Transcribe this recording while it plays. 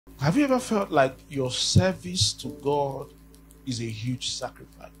Have you ever felt like your service to God is a huge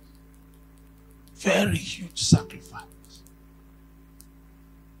sacrifice? Very huge sacrifice.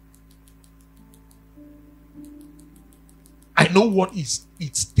 I know what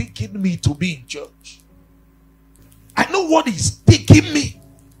it's taking me to be in church. I know what it's taking me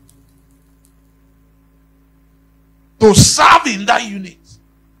to serve in that unit.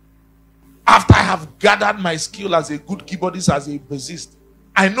 After I have gathered my skill as a good keyboardist, as a bassist,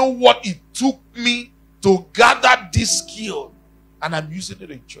 I know what it took me to gather this skill, and I'm using it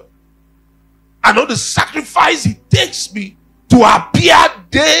in church. I know the sacrifice it takes me to appear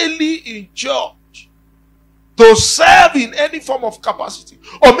daily in church, to serve in any form of capacity.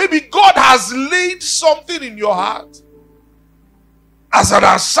 Or maybe God has laid something in your heart as an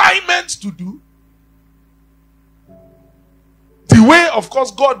assignment to do. The way, of course,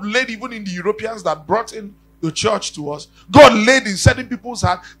 God laid even in the Europeans that brought in the church to us. God laid in certain people's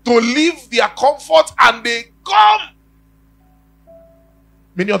heart to leave their comfort and they come.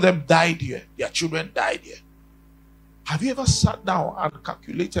 Many of them died here. Their children died here. Have you ever sat down and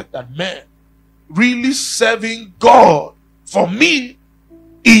calculated that, man, really serving God for me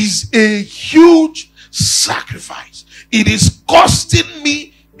is a huge sacrifice? It is costing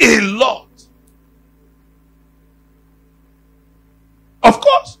me a lot. Of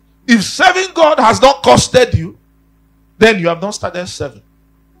course, if serving God has not costed you, then you have not started serving.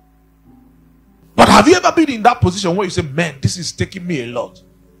 But have you ever been in that position where you say, man, this is taking me a lot?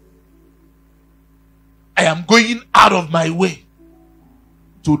 I am going out of my way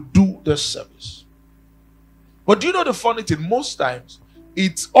to do the service. But do you know the funny thing? Most times,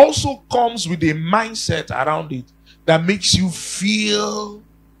 it also comes with a mindset around it that makes you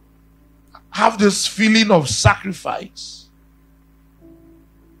have this feeling of sacrifice.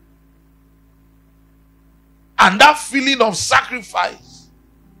 And that feeling of sacrifice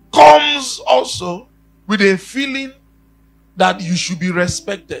comes also with a feeling that you should be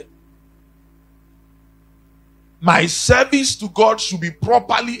respected. My service to God should be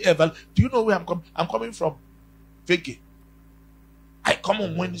properly evaluated. Do you know where I'm coming? I'm coming from Veke. I come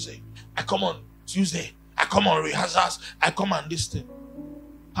on Wednesday. I come on Tuesday. I come on rehearsals. I come on this thing.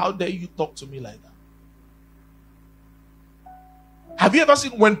 How dare you talk to me like that? Have you ever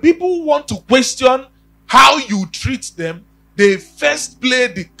seen when people want to question how you treat them, they first play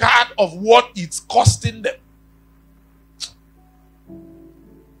the card of what it's costing them.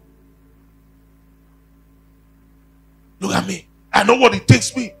 Look at me. I know what it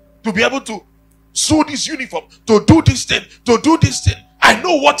takes me to be able to sew this uniform, to do this thing, to do this thing. I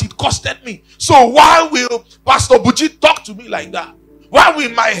know what it costed me. So why will Pastor Buji talk to me like that? Why will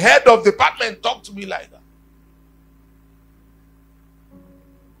my head of department talk to me like that?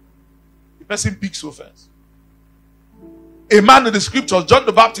 Person picks offense. A man in the scriptures, John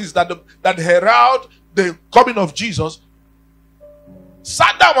the Baptist, that herald the coming of Jesus,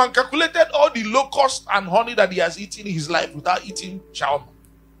 sat down and calculated all the locusts and honey that he has eaten in his life without eating shawarma.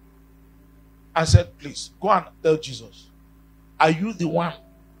 I said, please, go and tell Jesus, are you the one?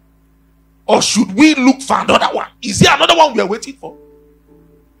 Or should we look for another one? Is there another one we are waiting for?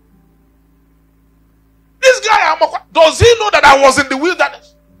 This guy, does he know that I was in the wilderness?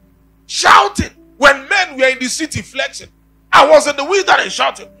 Shouting when men were in the city flexing. I was in the wilderness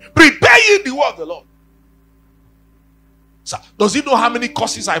shouting, prepare ye the word of the Lord. So, does he know how many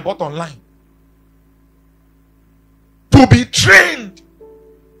courses I bought online? To be trained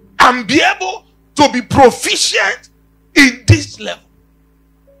and be able to be proficient in this level.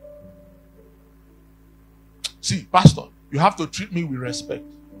 See, Pastor, you have to treat me with respect.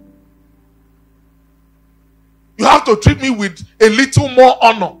 You have to treat me with a little more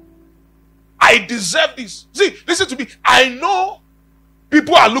honor. I deserve this. See, listen to me. I know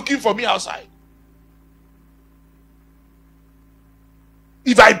people are looking for me outside.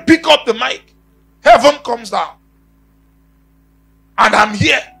 If I pick up the mic, heaven comes down. And I'm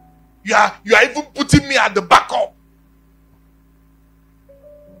here. You are even putting me at the backup.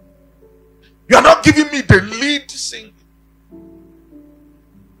 You are not giving me the lead singing.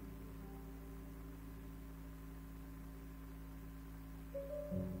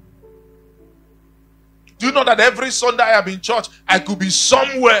 Do you know that every Sunday I am in church, I could be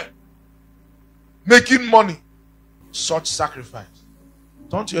somewhere making money? Such sacrifice.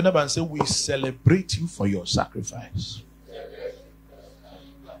 Turn to your neighbor and say, we celebrate you for your sacrifice.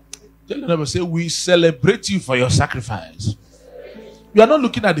 Tell your neighbor, say, we celebrate you for your sacrifice. You are not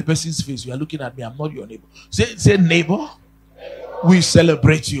looking at the person's face. You are looking at me. I'm not your neighbor. Say neighbor, we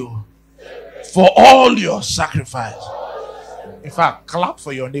celebrate you for all your sacrifice. In fact, clap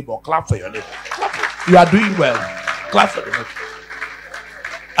for your neighbor. Clap for your neighbor. Clap for you. You are doing well. Clap for the neighbor.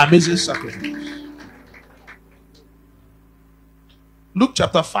 Amazing sacrifice. Luke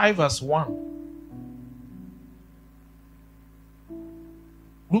chapter 5 verse 1.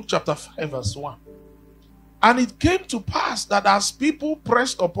 Luke chapter 5 verse 1. And it came to pass that as people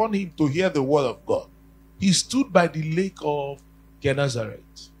pressed upon him to hear the word of God, he stood by the lake of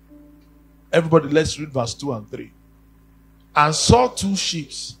Gennesaret. Everybody, let's read verse 2 and 3. And saw two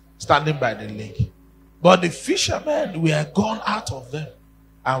ships standing by the lake. But the fishermen were gone out of them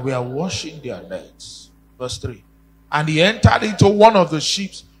and were washing their nets. Verse 3. And he entered into one of the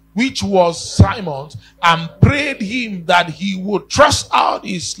ships, which was Simon's, and prayed him that he would thrust out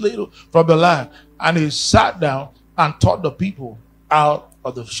his ladle from the land. And he sat down and taught the people out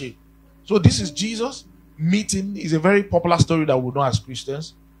of the ship. So this is Jesus meeting. Is a very popular story that we know as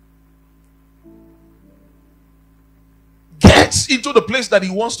Christians. Gets into the place that he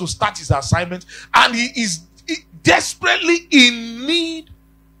wants to start his assignment, and he is desperately in need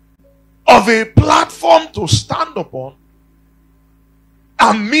of a platform to stand upon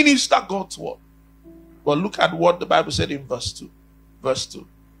and minister God's word. But look at what the Bible said in verse 2. Verse 2.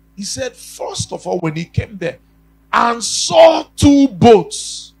 He said, first of all, when he came there and saw two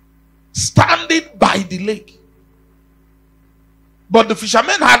boats standing by the lake. But the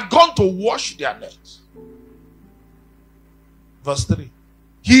fishermen had gone to wash their nets. Verse 3.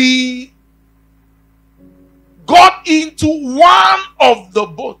 He got into one of the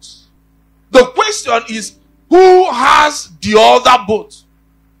boats. The question is, who has the other boat?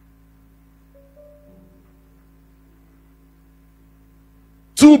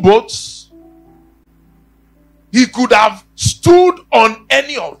 Two boats. He could have stood on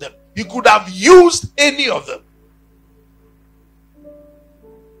any of them. He could have used any of them.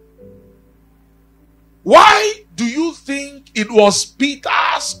 Why do you think it was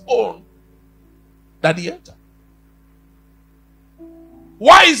Peter's own that he entered?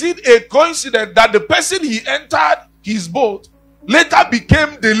 Why is it a coincidence that the person he entered his boat later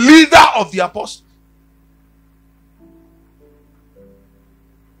became the leader of the apostles?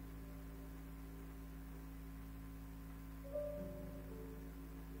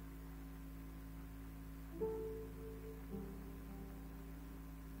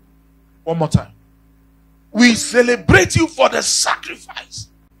 One more time. We celebrate you for the sacrifice.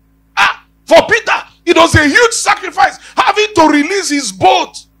 For Peter, it was a huge sacrifice, having to release his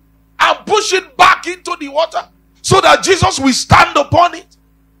boat and push it back into the water so that Jesus will stand upon it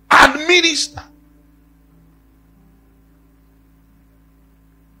and minister.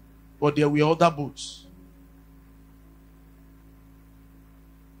 But there were other boats.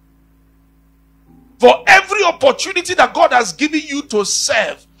 For every opportunity that God has given you to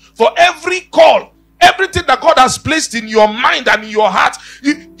serve, for every call, everything that God has placed in your mind and in your heart,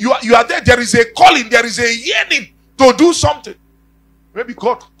 you are there. There is a calling, there is a yearning to do something. Maybe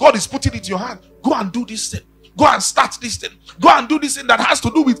God is putting it in your hand. Go and do this thing. Go and start this thing. Go and do this thing that has to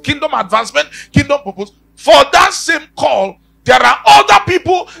do with kingdom advancement, kingdom purpose. For that same call, there are other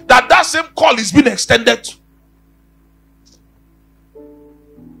people that same call is being extended to.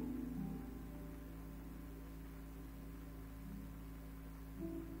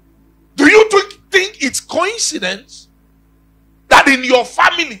 Do you think it's coincidence that in your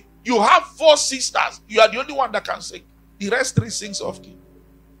family you have 4 sisters? You are the only one that can sing. The rest 3 sings off key.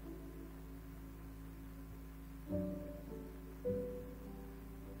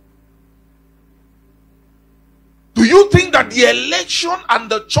 Do you think that the election and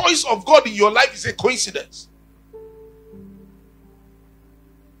the choice of God in your life is a coincidence?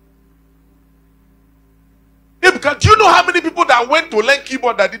 Because do you know how many people that went to learn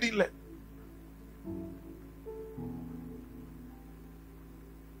keyboard that didn't learn?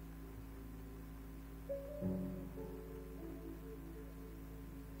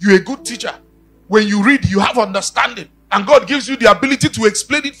 You're a good teacher. When you read, you have understanding. And God gives you the ability to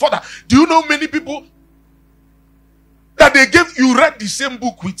explain it further. Do you know many people that you read the same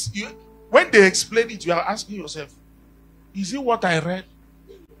book with you? When they explain it, you are asking yourself, is it what I read?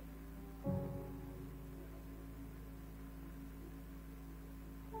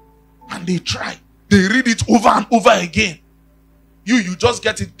 And they try. They read it over and over again. You just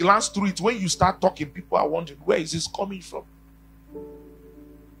get it, glance through it. When you start talking, people are wondering, where is this coming from?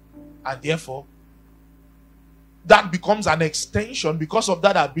 And therefore, that becomes an extension because of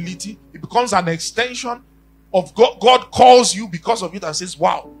that ability. It becomes an extension of God. God calls you because of it and says,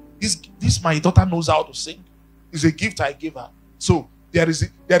 wow, this my daughter knows how to sing. It's a gift I gave her. So there is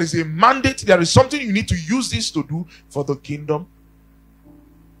a mandate. There is something you need to use this to do for the kingdom.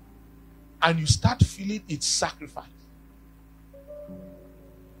 And you start feeling its sacrifice.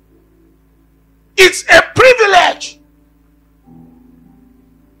 It's a privilege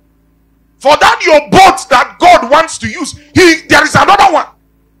For that your boat that God wants to use, there is another one.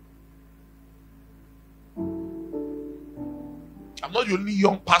 I'm not the only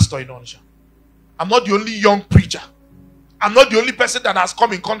young pastor in Onitsha. I'm not the only young preacher. I'm not the only person that has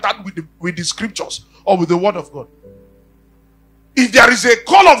come in contact with the scriptures or with the word of God. If there is a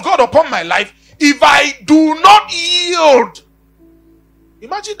call of God upon my life, if I do not yield,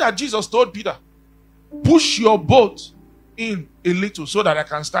 imagine that Jesus told Peter, push your boat in a little so that I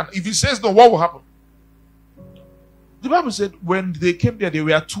can stand. If he says no, what will happen? The Bible said when they came there, there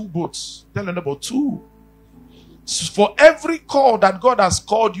were 2 boats. Tell them about 2. For every call that God has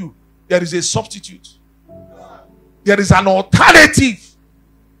called you, there is a substitute. There is an alternative.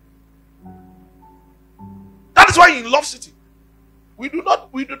 That is why in Love City, we do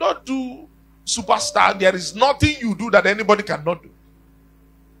not do superstar. There is nothing you do that anybody cannot do.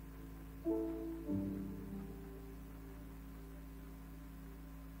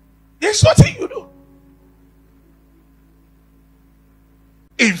 There's nothing you do.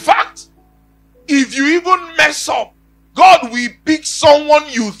 In fact, if you even mess up, God will pick someone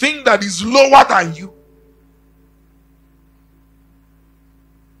you think that is lower than you.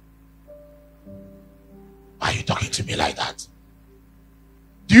 Why are you talking to me like that?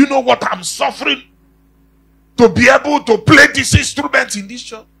 Do you know what I'm suffering to be able to play this instrument in this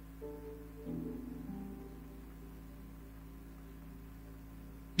church?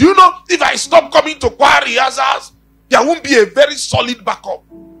 Do you know if I stop coming to choir rehearsals, there won't be a very solid backup.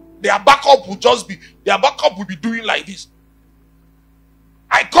 Their backup will be doing like this.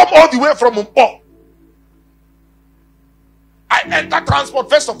 I come all the way from Mumbo. I enter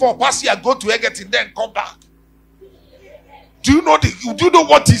transport first of all, pass here, go to Egerton, then come back. Do you know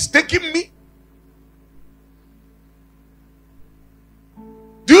what is taking me?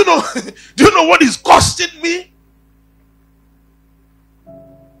 Do you know what is costing me?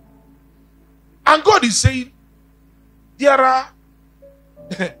 And God is saying, there are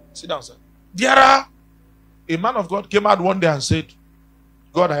sit down, sir. A man of God came out one day and said,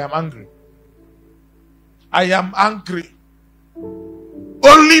 God, I am angry. I am angry.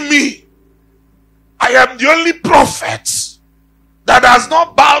 Only me. I am the only prophet that has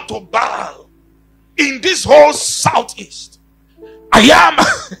not bowed to Baal in this whole southeast. I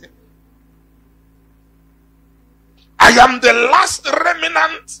am the last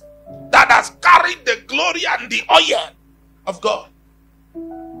remnant that has carried the glory and the oil of God.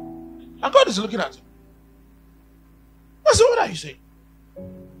 And God is looking at him. I said, what are you saying? I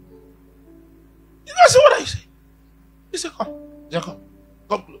said, what are you saying? He said, come. He said, come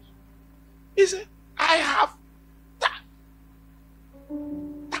close. He said, I have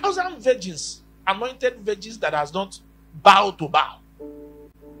 1,000 virgins, anointed virgins that has not bowed to Baal.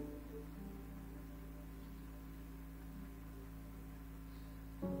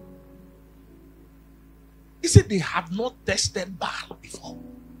 He said they have not tested Baal before.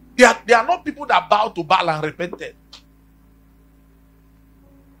 They are not people that bow to Baal and repented.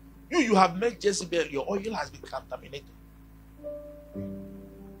 You have met Jezebel, your oil has been contaminated.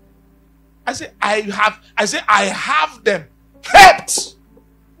 I say I have them kept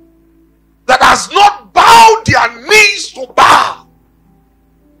that has not bowed their knees to Baal.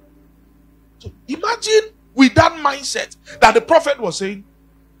 So imagine with that mindset that the prophet was saying,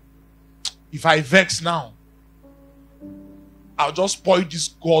 if I vex now, I'll just spoil this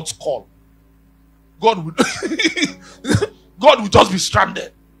God's call. God would just be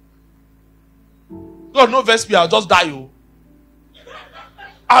stranded. God, no vex me, I'll just die. Oh.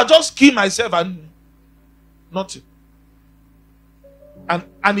 I'll just kill myself and nothing. And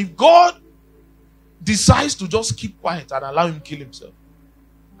if God decides to just keep quiet and allow him kill himself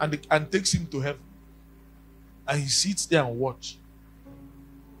and takes him to heaven, and he sits there and watch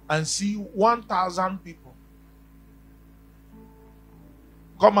and see 1,000 people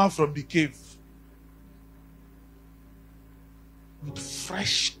come out from the cave with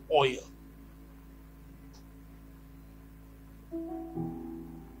fresh oil.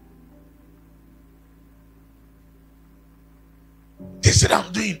 This is what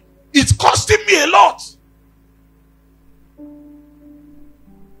I'm doing. It's costing me a lot.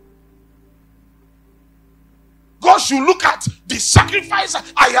 God should look at the sacrifice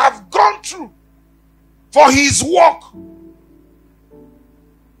I have gone through for his work.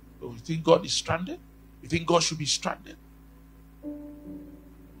 So you think God is stranded? You think God should be stranded?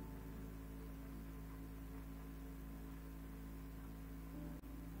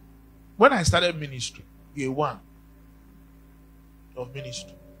 When I started ministry, year 1 of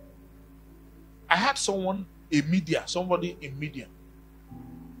ministry, I had somebody in media.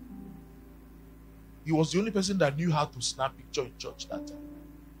 He was the only person that knew how to snap picture in church that time.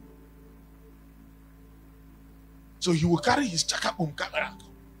 So he will carry his chakaboom camera.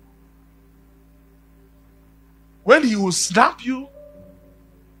 When he will snap you,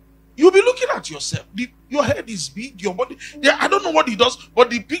 you'll be looking at yourself. Your head is big, your body. Yeah, I don't know what he does,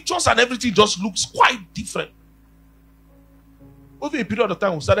 but the pictures and everything just looks quite different. Over a period of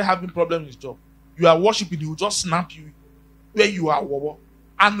time, we started having problems in his job. You are worshiping, he will just snap you where you are.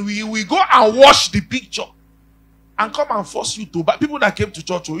 And we go and wash the picture and come and force you to buy. People that came to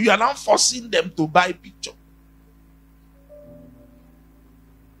church, you are now forcing them to buy picture.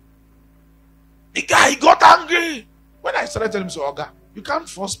 The guy got angry. When I started telling him, so, Oga, you can't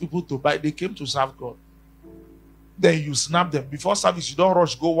force people to buy. They came to serve God. Then you snap them. Before service, you don't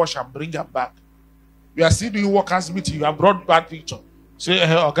rush, go wash and bring them back. We are still doing workers meeting. You have brought bad picture. Say,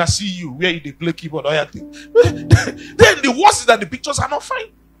 hey, Oga, see you. Where they play keyboard or thing. Then the worst is that the pictures are not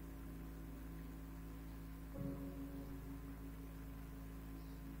fine.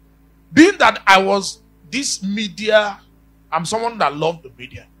 Being that I was this media, I'm someone that loved the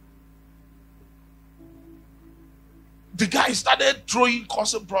media. The guy started throwing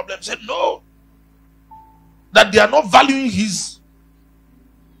causing problems. Said no, that they are not valuing his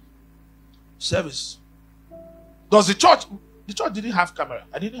service. Does the church didn't have camera.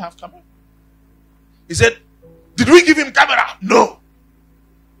 I didn't have camera. He said, did we give him camera? No.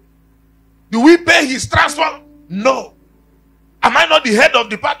 Do we pay his transfer? No. Am I not the head of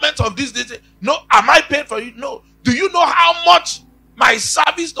department of this? No. Am I paid for it? No. Do you know how much my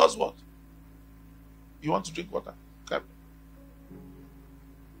service does what? You want to drink water? Okay.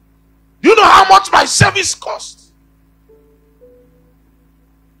 Do you know how much my service costs?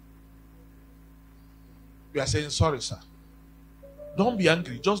 We are saying, sorry, sir. Don't be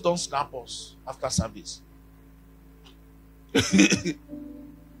angry. Just don't snap us after service.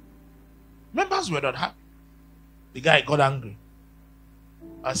 Members were not happy. The guy got angry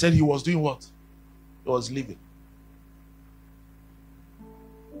and said he was doing what? He was leaving.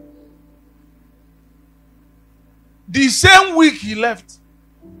 The same week he left,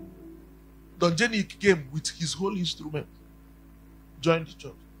 Don Jenny came with his whole instrument, joined the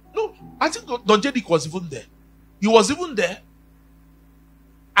church. No, I think Don Jenny was even there. He was even there,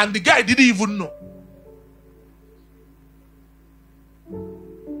 and the guy didn't even know.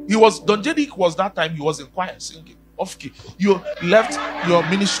 Don Jenny was that time, he was in choir singing, off key. You left your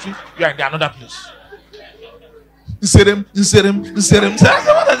ministry, you are in another place.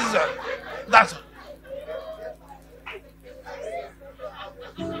 That's it.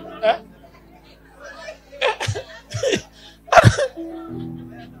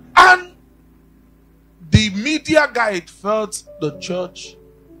 And the media guy felt the church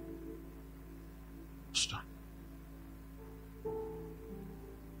strong.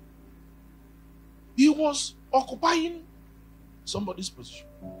 He was occupying somebody's position.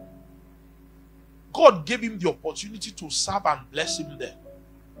 God gave him the opportunity to serve and bless him there.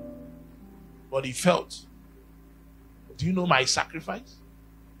 But he felt, do you know my sacrifice?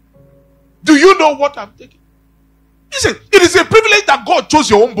 Do you know what I'm taking? Listen, it is a privilege that God chose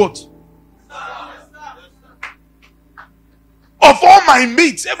your own boat. Of all my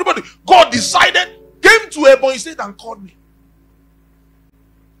mates, everybody, God decided, came to a boy state and called me.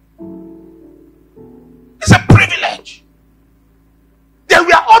 It's a privilege. There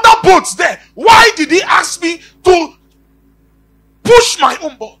were other boats there. Why did he ask me to push my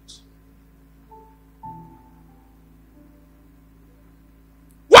own boat?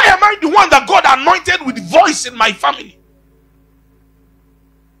 Why am I the one that God anointed with voice in my family?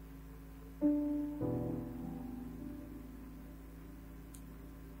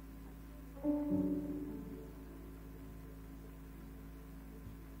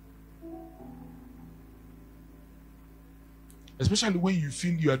 Especially when you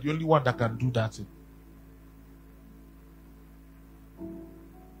feel you are the only one that can do that thing.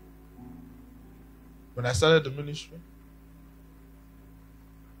 When I started the ministry,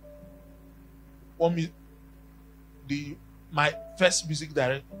 my first music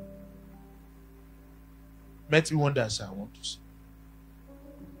director met me one day and said, I want to sing.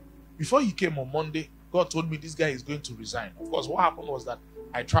 Before he came on Monday, God told me this guy is going to resign. Of course, what happened was that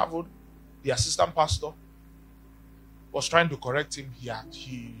I traveled. The assistant pastor was trying to correct him. He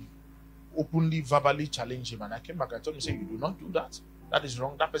openly, verbally challenged him. And I came back and told him, you do not do that. That is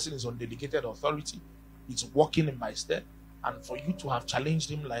wrong. That person is on delegated authority. It's working in my stead. And for you to have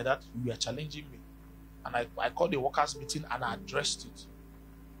challenged him like that, you are challenging me. And I called the workers' meeting and I addressed it.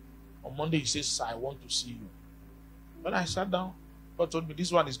 On Monday, he says, sir, I want to see you. When I sat down, God told me,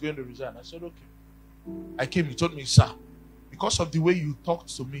 this one is going to resign. I said, okay. I came, he told me, sir, because of the way you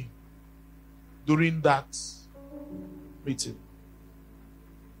talked to me during that meeting,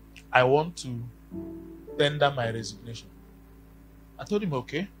 I want to tender my resignation. I told him,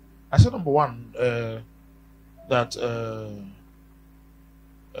 okay. I said, number one, that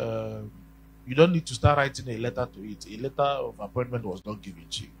you don't need to start writing a letter to it. A letter of appointment was not given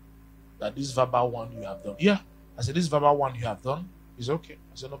to you. That this verbal one you have done. Yeah. I said, this verbal one you have done is okay.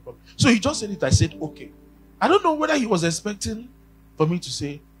 I said, no problem. So he just said it. I said, okay. I don't know whether he was expecting for me to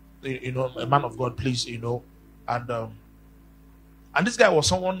say, a man of God, please, and this guy was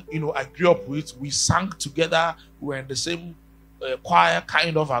someone, I grew up with. We sang together. We were in the same choir,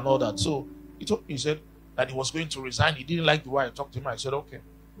 kind of, and all that. So he said that he was going to resign. He didn't like the way I talked to him. I said, okay.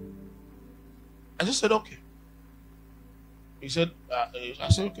 I just said, okay. He said, I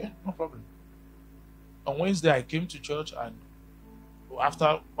said, okay, no problem. On Wednesday, I came to church, and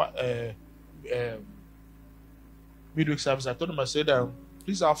after midweek service, I told him, I said,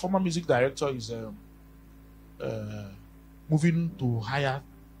 please, our former music director is moving to higher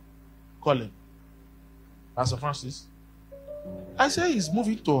calling. Pastor Francis, I said he's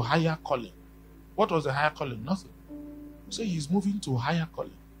moving to higher calling. What was the higher calling? Nothing. I said he's moving to higher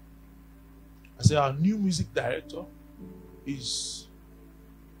calling. I said our new music director is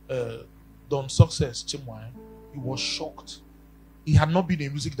Don Success Chimwai. He was shocked. He had not been a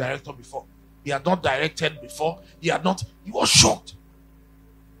music director before. He had not directed before. He was shocked.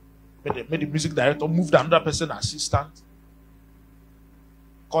 Made the music director, moved another person assistant,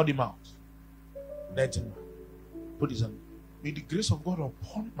 called him out, let him put his hand. May the grace of God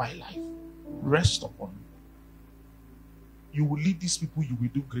upon my life rest upon me. You will lead these people, you will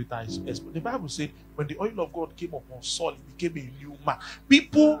do greater exploits. The Bible said, when the oil of God came upon Saul, he became a new man.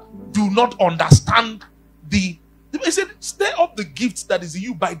 People do not understand they said, stir up the gifts that is in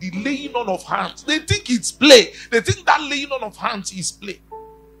you by the laying on of hands. They think it's play. They think that laying on of hands is play.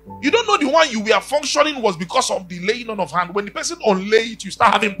 You don't know the one you were functioning was because of the laying on of hand. When the person unlay it, you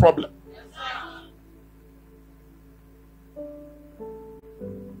start having problem.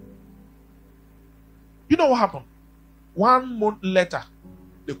 You know what happened? 1 month later,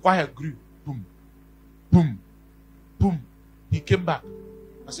 the choir grew. Boom, boom, boom. He came back.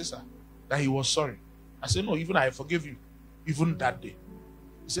 I said, sir, that he was sorry. I said, no, even I forgave you, even that day.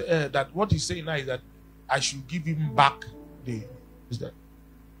 He said, that what he's saying now is that I should give him back the. Is that?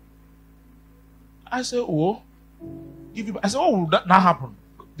 I said, oh, give him. I said, what will that now happen?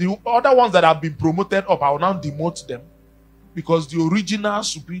 The other ones that have been promoted up, I will now demote them because the original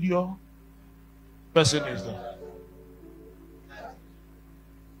superior person is there.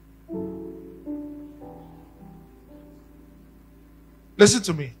 Listen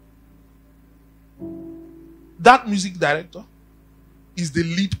to me. That music director is the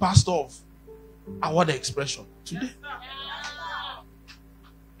lead pastor of our expression today.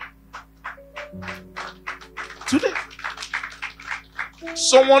 Today.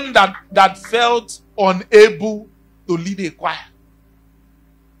 Someone that felt unable to lead a choir.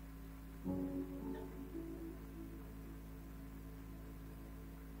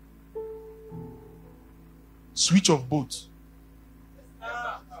 Switch of both.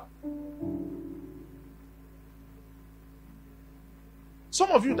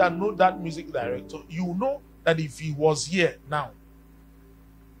 Some of you that know that music director, you know that if he was here now,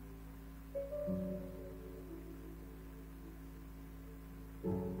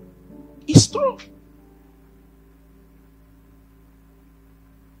 he's strong.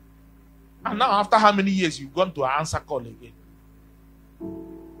 And now, after how many years you've gone to an answer call again?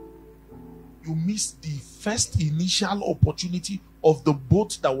 You missed the first initial opportunity of the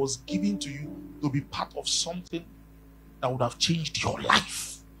boat that was given to you to be part of something that would have changed your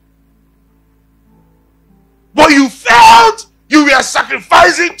life. But you felt you were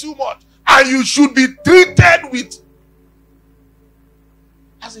sacrificing too much and you should be treated with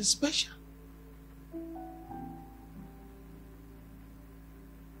as a special.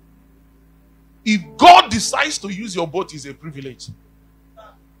 If God decides to use your boat, it's a privilege.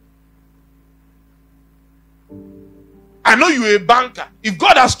 I know you're a banker. If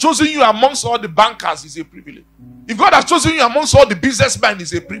God has chosen you amongst all the bankers, it's a privilege. If God has chosen you amongst all the businessmen,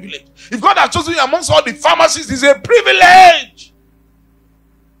 it's a privilege. If God has chosen you amongst all the pharmacists, it's a privilege.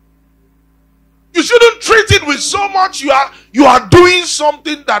 You shouldn't treat it with so much. You are doing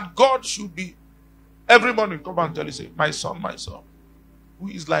something that God should be. Every morning, come and tell you, say, my son, who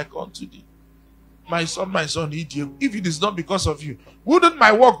is like unto thee. My son, need you. If it is not because of you, wouldn't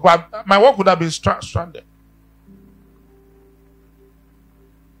my work would have been stranded.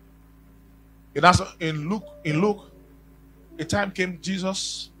 In Luke, a time came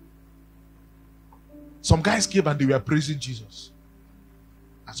Jesus. Some guys came and they were praising Jesus.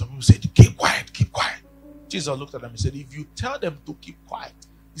 And some people said, keep quiet, keep quiet. Jesus looked at them and said, if you tell them to keep quiet,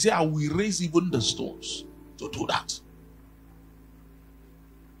 he said, I will raise even the stones to do that.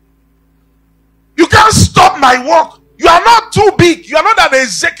 You can't stop my work. You are not too big. You are not an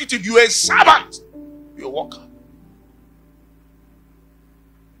executive. You are a servant. You are a worker.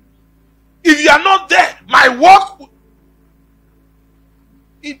 If you are not there, my work.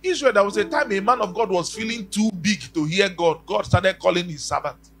 In Israel, there was a time a man of God was feeling too big to hear God. God started calling his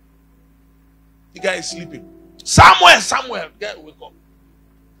servant. The guy is sleeping. Samuel. The guy wake up.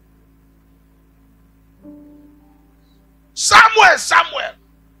 Samuel.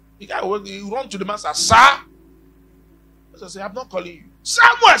 The guy will run to the master. Sir. I say, I'm not calling you.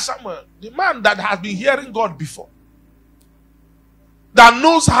 Samuel. The man that has been hearing God before. That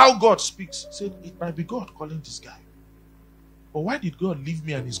knows how God speaks. Said, it might be God calling this guy. But why did God leave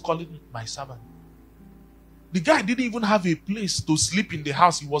me and he's calling my servant? The guy didn't even have a place to sleep in the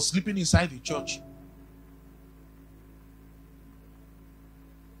house. He was sleeping inside the church.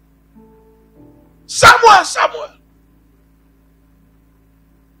 Samuel.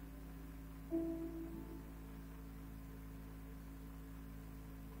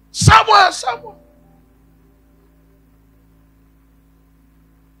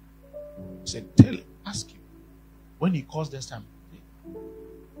 He said, ask him. When he calls this time,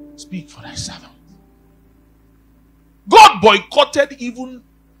 speak for thy servant. God boycotted even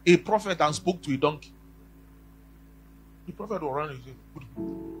a prophet and spoke to a donkey. The prophet will run and say,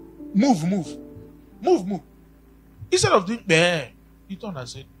 move. Instead of doing, he turned and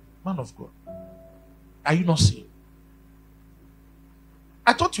said, man of God, are you not seeing?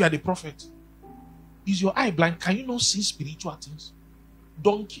 I thought you are the prophet. Is your eye blind? Can you not see spiritual things?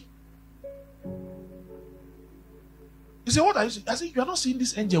 Donkey. He said, what are you saying? I said, you are not seeing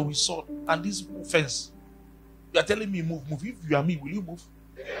this angel with sword and this fence. You are telling me move. If you are me, will you move?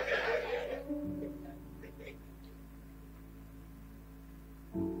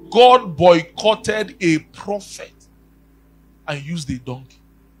 God boycotted a prophet and used a donkey.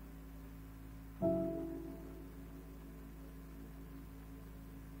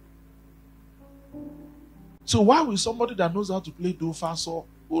 So why will somebody that knows how to play do fast or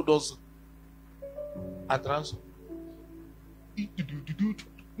who does a transfer? He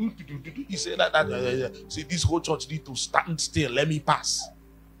said that see, this whole church need to stand still. Let me pass.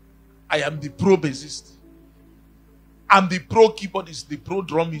 I am the pro bassist. I'm the pro keyboardist, the pro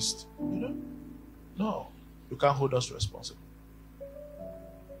drummist. You know? No, you can't hold us responsible.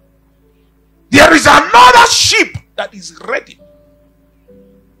 There is another sheep that is ready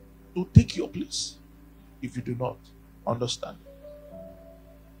to take your place if you do not understand.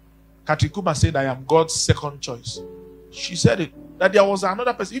 Katrikuma said, I am God's second choice. She said it, that there was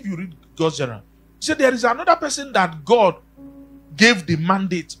another person. If you read God's journal, she said there is another person that God gave the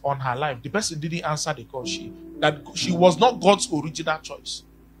mandate on her life. The person didn't answer the call. She was not God's original choice.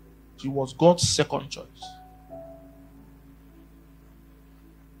 She was God's second choice.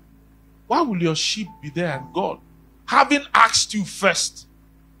 Why will your sheep be there and God, having asked you first,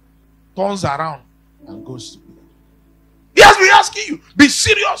 turns around and goes to be there? He has been asking you, be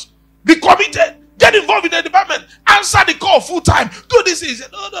serious, be committed, get involved in the department, answer the call full time, do this. He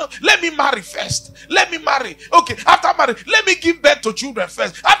said, no, let me marry first. Let me marry. Okay, after marriage, let me give birth to children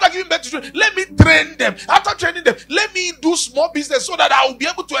first. After giving birth to children, let me train them. After training them, let me do small business so that I will be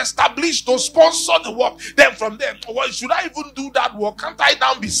able to establish, to sponsor the work. Then from them, well, should I even do that work? Can't I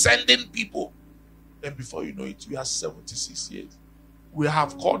now be sending people? Then before you know it, we are 76 years. We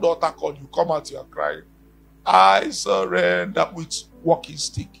have called altar call. You come out, you are crying. I surrender with walking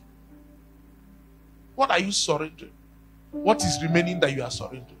stick. What are you surrendering? What is remaining that you are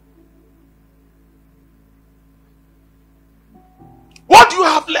surrendering? What do you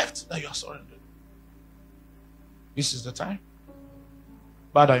have left that you are surrendering? This is the time.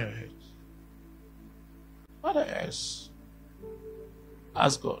 Bow down your heads. Bow down your heads.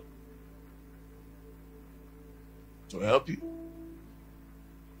 Ask God to help you.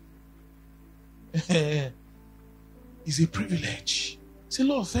 It's a privilege. Say,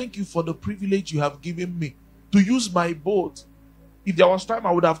 Lord, thank you for the privilege you have given me to use my boat. If there was time,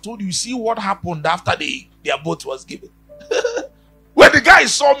 I would have told you, see what happened after their boat was given. When the guy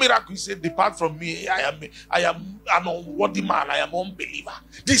saw miracle, he said, depart from me. I am an unworthy man. I am an unbeliever.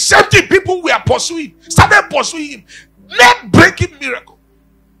 The same thing people were pursuing, started pursuing him. Net-breaking miracle.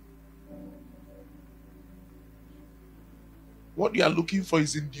 What you are looking for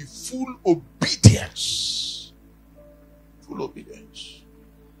is in the full obedience. Full obedience.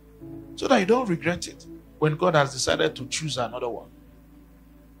 So that you don't regret it when God has decided to choose another one.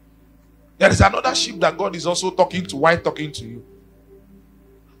 There is another sheep that God is also talking to while talking to you.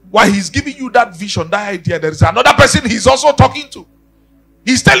 While he's giving you that vision, that idea, there is another person he's also talking to.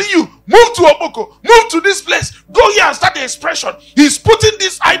 He's telling you, move to Oboko, move to this place, go here and start the expression. He's putting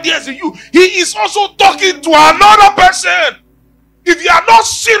these ideas in you. He is also talking to another person. If you are not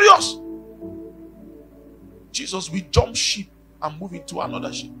serious, Jesus will jump ship and move into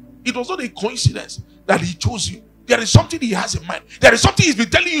another ship. It was not a coincidence that he chose you. There is something he has in mind. There is something he's been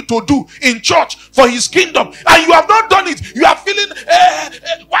telling you to do in church for his kingdom, and you have not done it. You are feeling,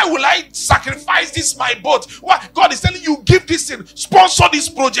 why will I sacrifice this my boat? Why? God is telling you, give this thing, sponsor this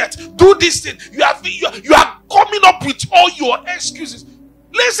project, do this thing. You are coming up with all your excuses.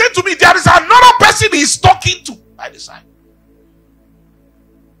 Listen to me. There is another person he's talking to by the side,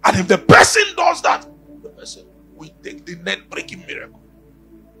 and if the person does that, the person will take the net-breaking miracle.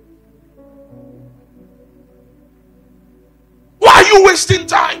 Why are you wasting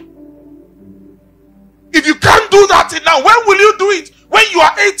time? If you can't do that now, when will you do it? When you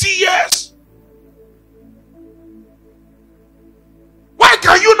are 80 years? Why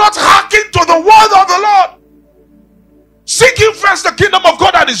can you not hearken to the word of the Lord? Seeking first the kingdom of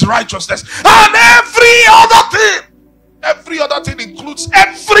God and his righteousness, and every other thing includes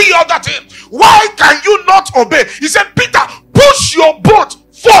every other thing. Why can you not obey? He said, Peter, push your boat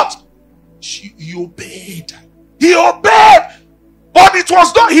forth. He obeyed. He obeyed. But it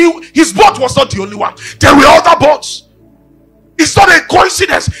was not his boat was not the only one. There were other boats. It's not a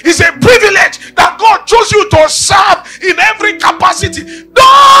coincidence. It's a privilege that God chose you to serve in every capacity.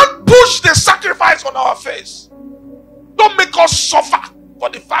 Don't push the sacrifice on our face. Don't make us suffer for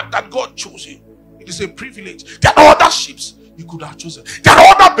the fact that God chose you. It is a privilege. There are other ships you could have chosen. There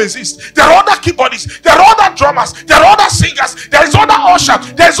are other bassists. There are other keyboardists. There are other drummers. There are other singers. There is other usher.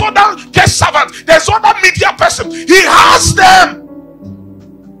 There is other guest servant. There is other media person. He has them.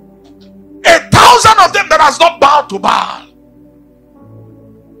 1,000 of them that has not bowed to Baal.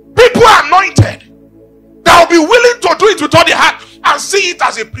 People are anointed that will be willing to do it with all their heart and see it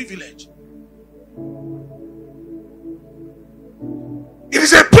as a privilege. It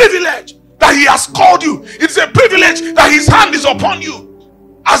is a privilege that he has called you. It is a privilege that his hand is upon you.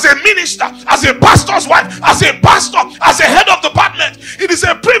 As a minister, as a pastor's wife, as a pastor, as a head of department, it is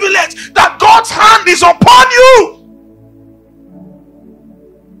a privilege that God's hand is upon you.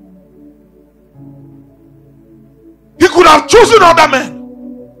 He could have chosen other men.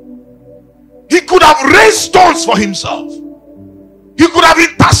 He could have raised stones for himself. He could have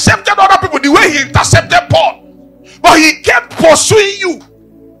intercepted other people the way he intercepted Paul. But he kept pursuing you,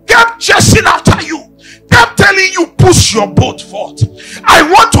 kept chasing after you, kept telling you, push your boat forth. I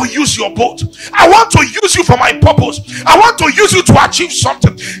want to use your boat. I want to use you for my purpose. I want to use you to achieve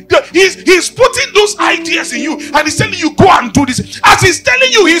something. He's putting those ideas in you, and he's telling you, go and do this. As he's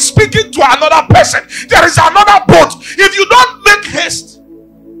telling you, he's speaking to another person. There is another boat. If you don't make haste,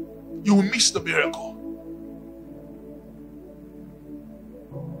 you will miss the miracle.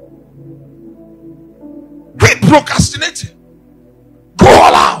 Quit procrastinating. Go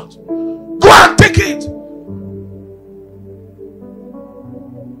all out. Go and take it.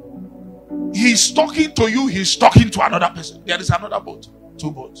 He's talking to you. He's talking to another person. There is another boat.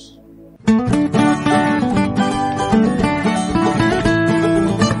 2 boats.